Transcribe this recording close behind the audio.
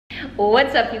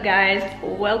What's up, you guys?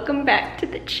 Welcome back to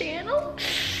the channel.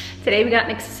 Today we got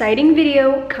an exciting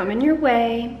video coming your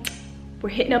way. We're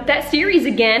hitting up that series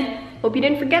again. Hope you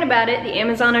didn't forget about it, the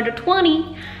Amazon Under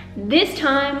 20. This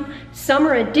time,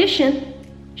 summer edition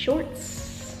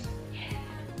shorts.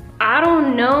 I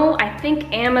don't know, I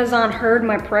think Amazon heard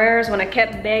my prayers when I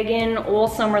kept begging all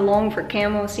summer long for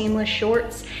camo seamless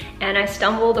shorts, and I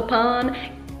stumbled upon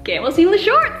camo seamless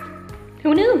shorts.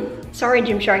 Who knew? Sorry,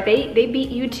 Gymshark, they beat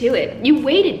you to it. You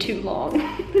waited too long.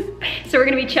 So we're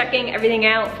gonna be checking everything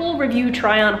out, full review,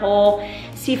 try on haul,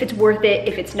 see if it's worth it,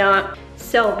 if it's not.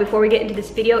 So before we get into this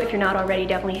video, if you're not already,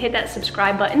 definitely hit that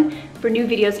subscribe button for new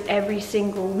videos every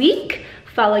single week.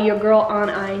 Follow your girl on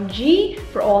IG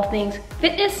for all things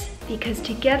fitness, because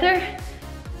together,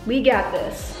 we got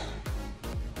this.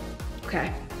 Okay,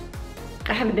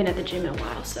 I haven't been at the gym in a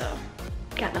while, so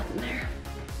got nothing there.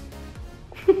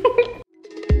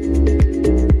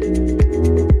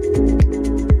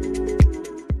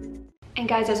 And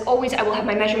guys, as always, I will have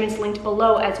my measurements linked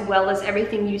below, as well as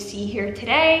everything you see here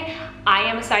today. I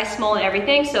am a size small in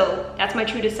everything, so that's my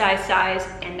true to size,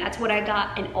 and that's what I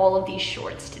got in all of these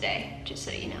shorts today, just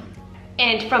so you know.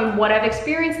 And from what I've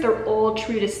experienced, they're all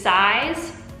true to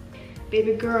size.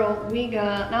 Baby girl, we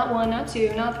got not one, not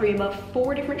two, not three, but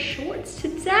 4 different shorts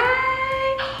today.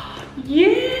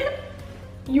 Yeah.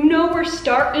 You know we're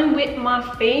starting with my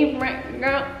favorite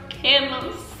girl,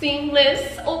 camo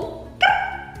seamless. Oh.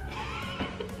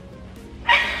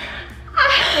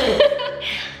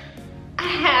 I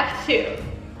have to.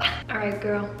 All right,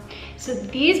 girl. So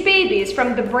these babies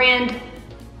from the brand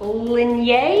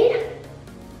Ligne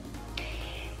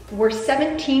were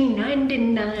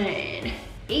 $17.99.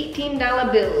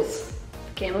 $18 bills.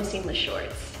 Camo seamless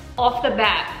shorts. Off the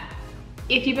bat,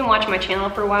 if you've been watching my channel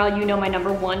for a while, you know my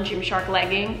 #1 Gymshark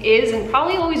legging is, and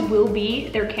probably always will be,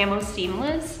 their camo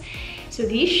seamless. So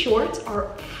these shorts are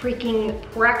freaking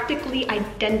practically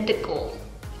identical.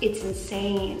 It's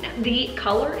insane. The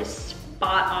color is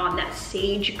spot on, that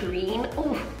sage green.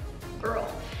 Oh, girl.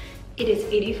 It is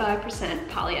 85%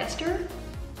 polyester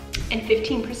and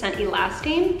 15%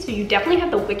 elastane. So you definitely have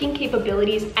the wicking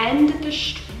capabilities and the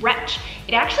stretch.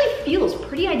 It actually feels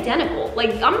pretty identical.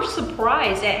 Like, I'm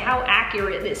surprised at how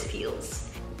accurate this feels.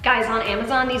 Guys, on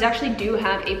Amazon, these actually do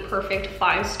have a perfect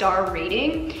 5-star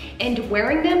rating, and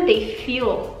wearing them, they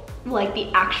feel like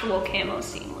the actual camo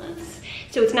seamless.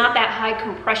 So it's not that high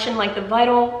compression like the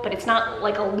Vital, but it's not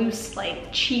like a loose,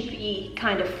 like cheapy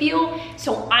kind of feel.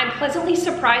 So I'm pleasantly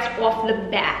surprised off the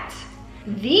bat.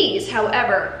 These,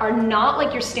 however, are not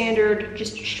like your standard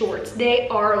just shorts. They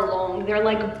are long. They're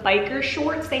like biker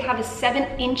shorts. They have a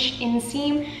 7-inch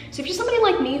inseam. So if you're somebody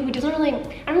like me who doesn't really,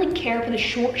 I don't really care for the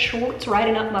short shorts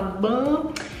riding up my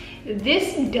bum,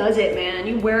 this does it, man.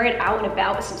 You wear it out and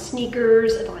about with some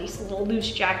sneakers, a nice little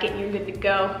loose jacket, and you're good to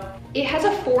go. It has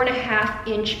a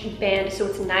 4.5-inch band, so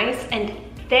it's nice and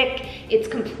thick. It's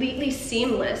completely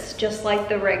seamless, just like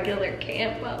the regular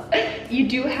camo. You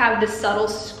do have the subtle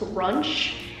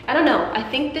scrunch. I don't know, I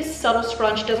think this subtle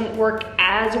scrunch doesn't work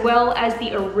as well as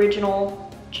the original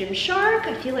Gymshark.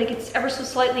 I feel like it's ever so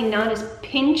slightly not as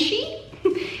pinchy,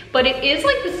 but it is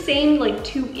like the same, like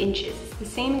 2 inches. It's the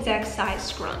same exact size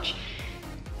scrunch.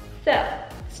 So,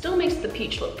 still makes the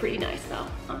peach look pretty nice though,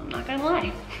 I'm not gonna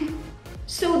lie.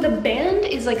 So the band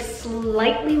is like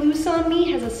slightly loose on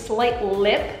me, has a slight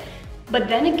lip, but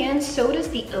then again, so does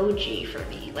the OG for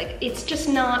me. Like, it's just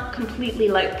not completely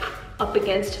like up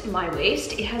against my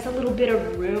waist. It has a little bit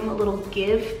of room, a little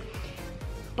give,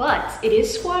 but it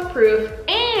is squat proof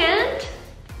and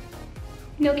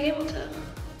no cable toe.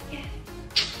 Yeah,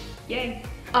 yay.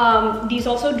 These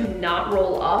also do not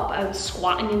roll up. I was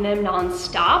squatting in them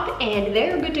non-stop, and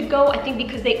they're good to go, I think,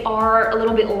 because they are a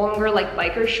little bit longer, like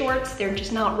biker shorts. They're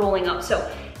just not rolling up. So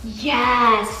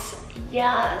yes,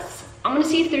 yes. I'm gonna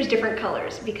see if there's different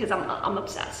colors, because I'm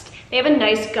obsessed. They have a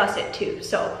nice gusset too.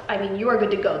 So, I mean, you are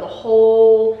good to go. The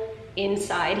whole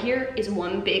inside here is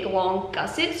one big long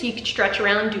gusset, so you can stretch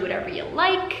around, do whatever you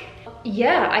like.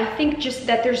 Yeah, I think just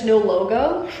that there's no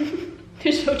logo.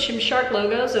 There's no Gymshark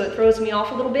logo, so it throws me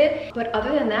off a little bit. But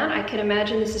other than that, I can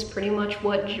imagine this is pretty much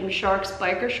what Gymshark's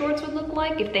biker shorts would look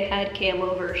like if they had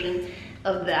camo version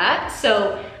of that.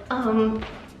 So,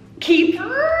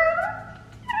 keeper.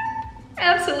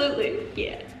 Absolutely,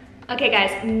 yeah. Okay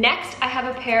guys, next I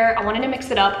have a pair, I wanted to mix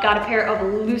it up, got a pair of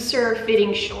looser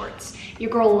fitting shorts.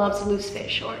 Your girl loves loose fit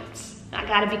shorts. I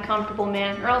gotta be comfortable,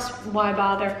 man, or else why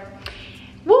bother?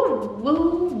 Woo,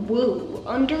 woo, woo,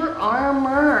 Under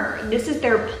Armour. This is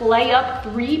their Play Up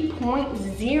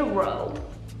 3.0.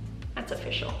 That's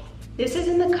official. This is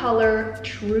in the color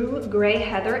True Gray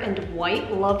Heather and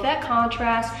White. Love that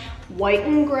contrast. white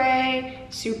and gray,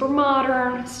 super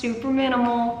modern, super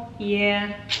minimal,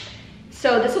 yeah.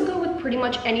 So this will go with pretty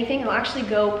much anything. It'll actually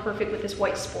go perfect with this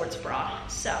white sports bra.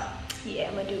 So yeah,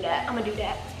 I'm gonna do that, I'm gonna do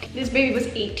that. This baby was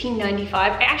 $18.95.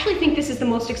 I actually think this is the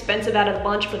most expensive out of the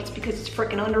bunch, but it's because it's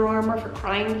freaking Under Armour, for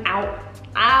crying out.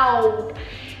 Ow.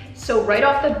 So right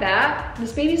off the bat,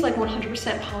 this baby's like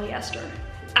 100% polyester.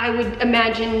 I would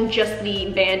imagine just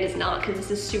the band is not, because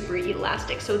this is super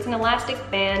elastic. So it's an elastic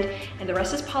band and the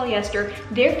rest is polyester.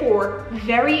 Therefore,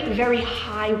 very, very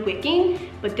high wicking,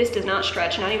 but this does not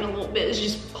stretch, not even a little bit. It's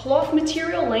just cloth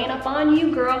material laying up on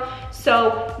you, girl.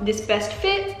 So this best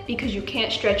fit because you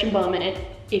can't stretch a bum in it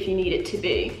if you need it to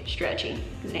be stretchy,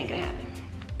 because it ain't gonna happen.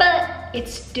 But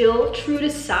it's still true to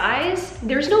size.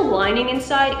 There's no lining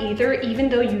inside either, even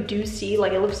though you do see,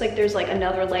 like, it looks like there's like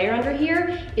another layer under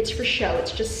here. It's for show,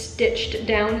 it's just stitched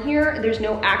down here. There's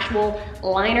no actual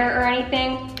liner or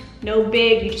anything. No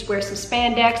big, you just wear some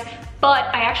spandex. But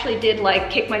I actually did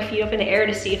like kick my feet up in the air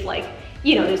to see if, like,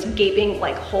 you know, there's gaping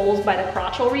like holes by the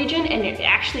crotchal region, and it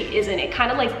actually isn't. It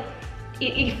kind of like,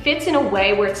 it fits in a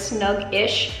way where it's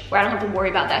snug-ish, where I don't have to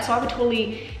worry about that. So I would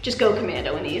totally just go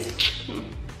commando in these.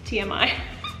 TMI.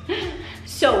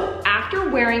 So after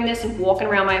wearing this and walking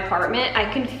around my apartment, I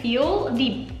can feel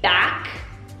the back,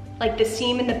 like the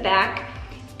seam in the back,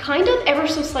 kind of ever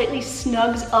so slightly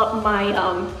snugs up my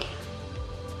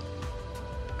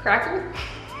crackle.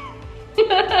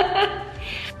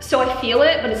 So I feel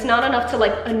it, but it's not enough to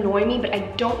like annoy me. But I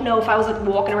don't know if I was like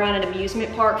walking around an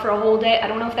amusement park for a whole day, I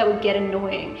don't know if that would get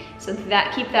annoying. So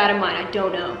that, keep that in mind, I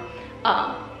don't know.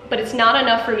 But it's not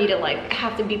enough for me to like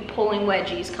have to be pulling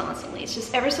wedgies constantly. It's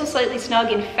just ever so slightly snug.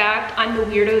 In fact, I'm the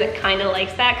weirdo that kind of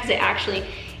likes that, because it actually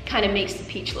kind of makes the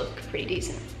peach look pretty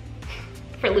decent.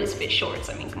 For loose fit shorts,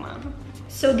 I mean, come on.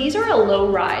 So these are a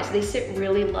low rise. They sit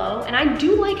really low. And I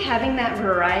do like having that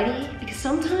variety, because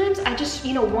sometimes I just,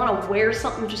 you know, want to wear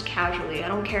something just casually. I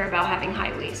don't care about having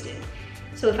high-waisted.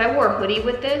 So if I wore a hoodie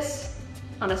with this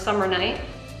on a summer night,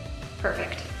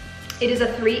 perfect. It is a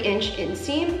 3-inch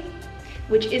inseam,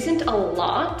 which isn't a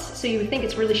lot, so you would think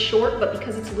it's really short, but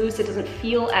because it's loose, it doesn't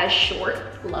feel as short.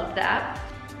 Love that.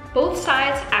 Both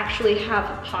sides actually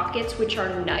have pockets, which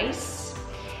are nice.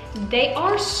 They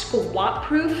are squat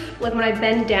proof. Like when I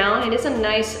bend down, it is a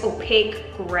nice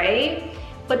opaque gray,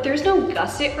 but there's no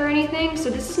gusset or anything. So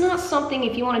this is not something,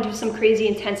 if you want to do some crazy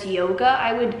intense yoga,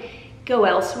 I would go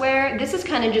elsewhere. This is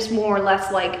kind of just more or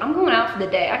less like, I'm going out for the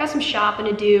day. I got some shopping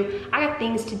to do. I got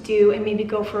things to do, and maybe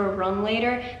go for a run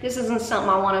later. This isn't something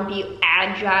I want to be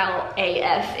agile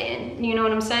AF in. You know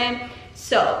what I'm saying?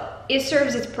 So it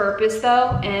serves its purpose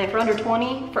though. And for under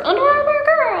 20, for Under Armour,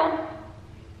 girl.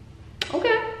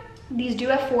 Okay. These do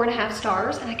have 4.5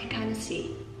 stars, and I can kind of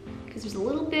see, because there's a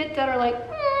little bit that are like,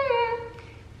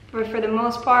 but for the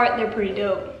most part, they're pretty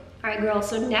dope. All right, girl.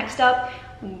 So next up,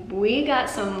 we got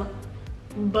some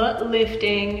butt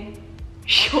lifting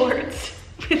shorts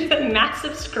with a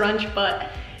massive scrunch butt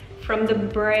from the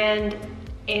brand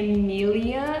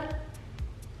Amelia.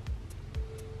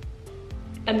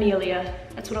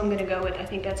 That's what I'm gonna go with. I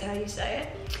think that's how you say it.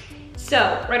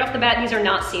 So right off the bat, these are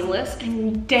not seamless,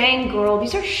 and dang girl,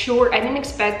 these are short. I didn't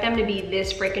expect them to be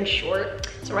this freaking short.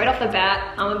 So right off the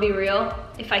bat, I'm gonna be real.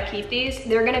 If I keep these,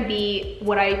 they're gonna be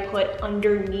what I put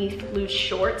underneath loose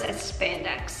shorts as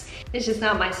spandex. It's just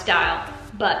not my style.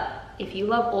 But if you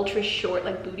love ultra short,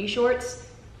 like booty shorts,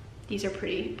 these are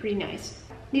pretty nice.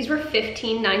 These were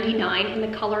 $15.99 in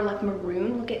the color like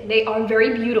maroon. Look at, they are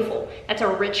very beautiful. That's a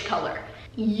rich color.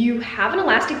 You have an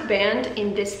elastic band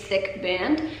in this thick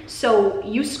band, so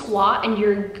you squat and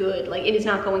you're good. Like, it is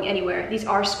not going anywhere. These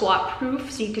are squat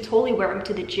proof, so you could totally wear them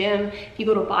to the gym. If you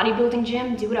go to a bodybuilding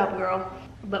gym, do it up, girl.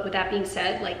 But with that being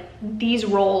said, like, these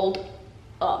rolled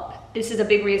up. This is a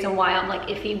big reason why I'm like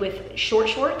iffy with short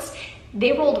shorts.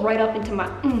 They rolled right up into my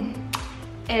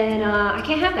and I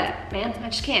can't have that, man. I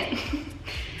just can't.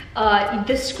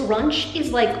 The scrunch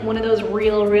is like one of those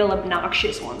real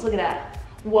obnoxious ones. Look at that.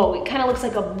 Whoa, it kind of looks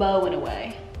like a bow in a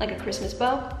way, like a Christmas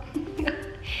bow.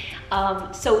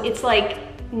 So it's like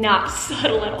not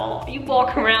subtle at all. You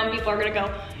walk around, people are gonna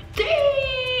go,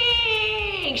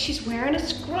 dang, she's wearing a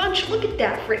scrunch. Look at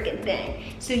that freaking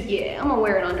thing. So yeah, I'm gonna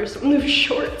wear it under some loose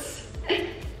shorts.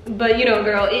 But you know,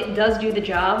 girl, it does do the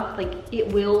job. Like, it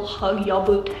will hug your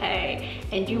booty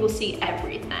and you will see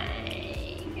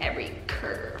everything, every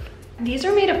curve. These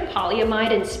are made of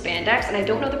polyamide and spandex, and I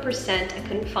don't know the percent, I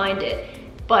couldn't find it.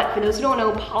 But for those who don't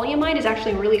know, polyamide is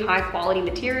actually a really high quality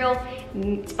material.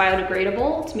 It's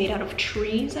biodegradable. It's made out of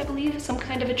trees, I believe, some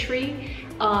kind of a tree.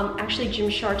 Actually,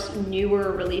 Gymshark's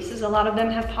newer releases, a lot of them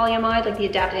have polyamide, like the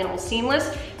Adapt Animal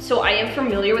Seamless. So I am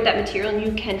familiar with that material, and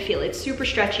you can feel it. It's super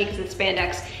stretchy because it's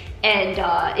spandex, and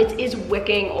it is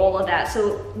wicking, all of that.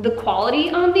 So the quality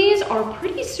on these are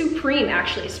pretty supreme,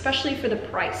 actually, especially for the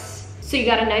price. So you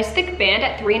got a nice thick band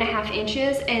at 3.5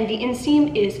 inches, and the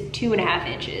inseam is 2.5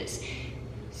 inches.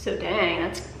 So dang,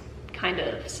 that's kind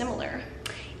of similar.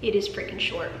 It is freaking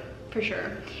short, for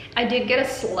sure. I did get a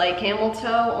slight camel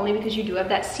toe, only because you do have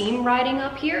that seam riding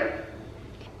up here.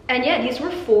 And yeah, these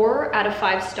were 4 out of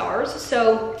 5 stars.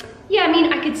 So yeah, I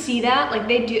mean, I could see that. Like,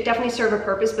 they do definitely serve a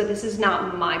purpose, but this is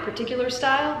not my particular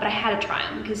style. But I had to try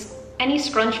them, because any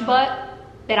scrunch butt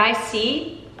that I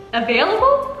see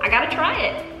available, I gotta try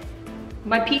it.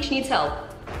 My peach needs help,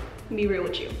 to be real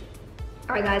with you.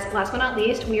 All right guys, last but not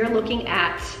least, we are looking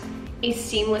at a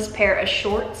seamless pair of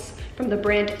shorts from the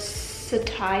brand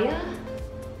Satya.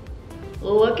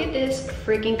 Look at this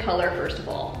freaking color, first of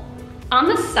all. On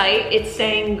the site, it's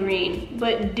saying green,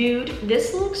 but dude,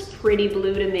 this looks pretty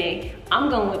blue to me. I'm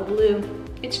going with blue.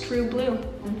 It's true blue.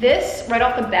 This, right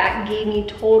off the bat, gave me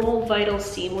total Vital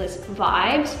Seamless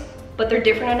vibes, but they're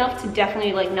different enough to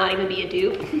definitely like not even be a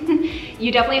dupe.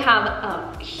 You definitely have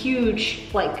a huge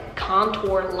like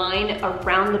contour line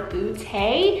around the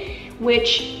bootay,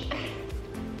 which,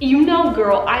 you know,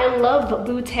 girl, I love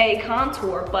the bootay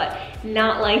contour, but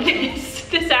not like this.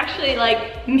 This actually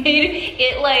like made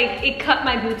it, like, it cut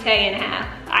my bootay in half.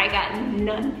 I got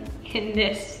none in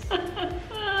this.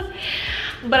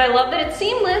 But I love that it's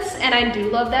seamless, and I do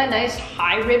love that nice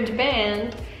high ribbed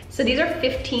band. So these are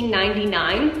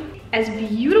 $15.99. As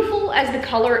beautiful as the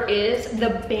color is, the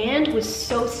band was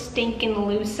so stinking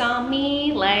loose on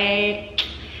me, like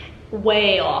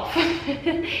way off.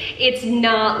 It's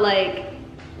not like,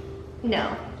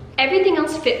 no. Everything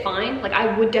else fit fine. Like,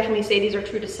 I would definitely say these are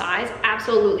true to size.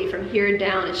 Absolutely, from here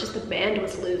down, it's just the band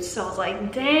was loose. So I was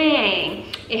like, dang,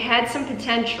 it had some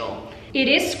potential. It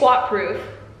is squat proof,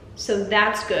 so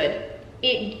that's good.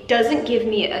 It doesn't give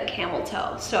me a camel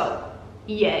toe, so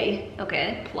yay,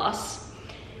 okay, plus.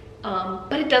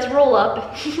 But it does roll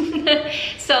up.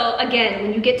 So again,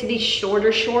 when you get to these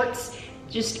shorter shorts,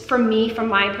 just for me, from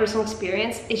my personal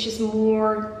experience, it's just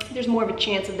more, there's more of a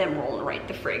chance of them rolling right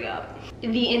the frig up. The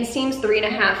inseam's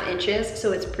 3.5 inches,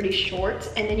 so it's pretty short.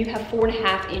 And then you have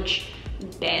 4.5 inch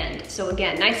band. So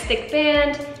again, nice thick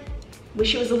band.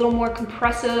 Wish it was a little more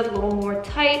compressive, a little more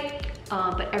tight,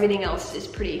 but everything else is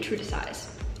pretty true to size.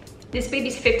 This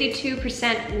baby's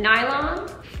 52% nylon,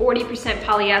 40%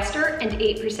 polyester, and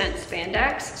 8%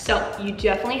 spandex. So you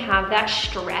definitely have that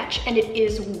stretch, and it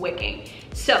is wicking.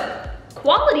 So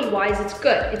quality-wise, it's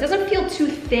good. It doesn't feel too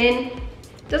thin.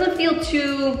 It doesn't feel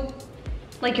too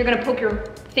like you're gonna poke your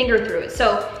finger through it.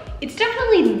 So it's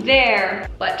definitely there,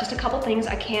 but just a couple things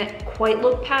I can't quite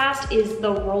look past is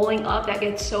the rolling up. That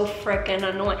gets so freaking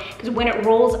annoying, because when it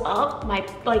rolls up, my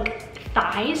like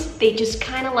thighs, they just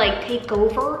kind of like take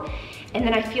over, and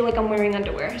then I feel like I'm wearing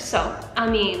underwear. So, I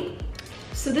mean,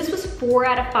 so this was 4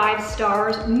 out of 5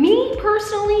 stars. Me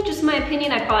personally, just my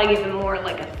opinion, I'd probably give it more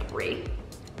like a 3.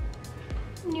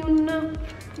 You know,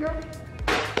 girl.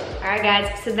 All right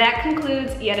guys, so that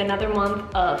concludes yet another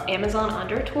month of Amazon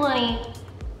Under 20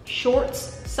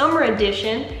 Shorts Summer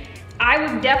Edition. I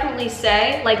would definitely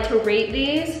say, like, to rate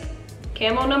these,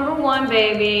 Camo number 1,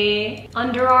 baby.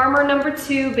 Under Armour number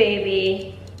 2,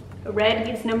 baby. Red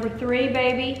is number 3,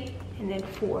 baby. And then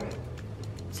 4.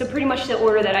 So pretty much the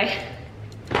order that I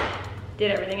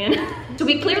did everything in. So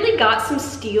we clearly got some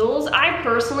steals. I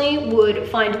personally would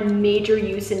find major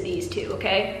use in these two,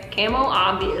 okay? Camo,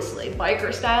 obviously.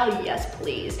 Biker style, yes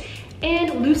please.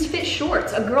 And loose fit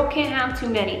shorts. A girl can't have too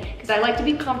many, because I like to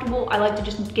be comfortable. I like to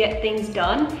just get things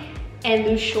done. And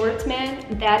loose shorts,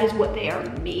 man, that is what they are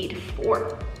made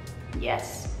for.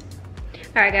 Yes.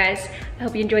 All right guys, I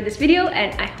hope you enjoyed this video,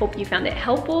 and I hope you found it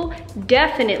helpful.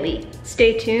 Definitely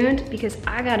stay tuned, because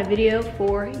I got a video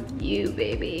for you,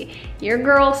 baby. Your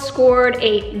girl scored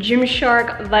a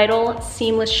Gymshark Vital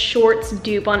Seamless Shorts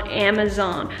dupe on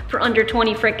Amazon for under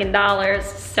 $20 frickin'.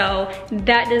 So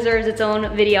that deserves its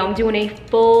own video. I'm doing a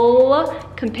full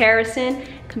comparison,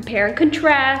 compare and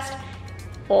contrast,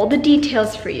 all the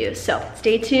details for you. So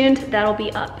stay tuned, that'll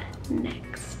be up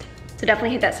next. So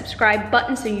definitely hit that subscribe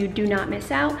button so you do not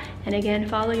miss out. And again,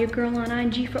 follow your girl on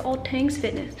IG for all things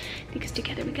fitness, because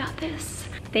together we got this.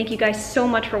 Thank you guys so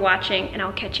much for watching, and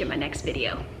I'll catch you in my next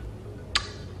video.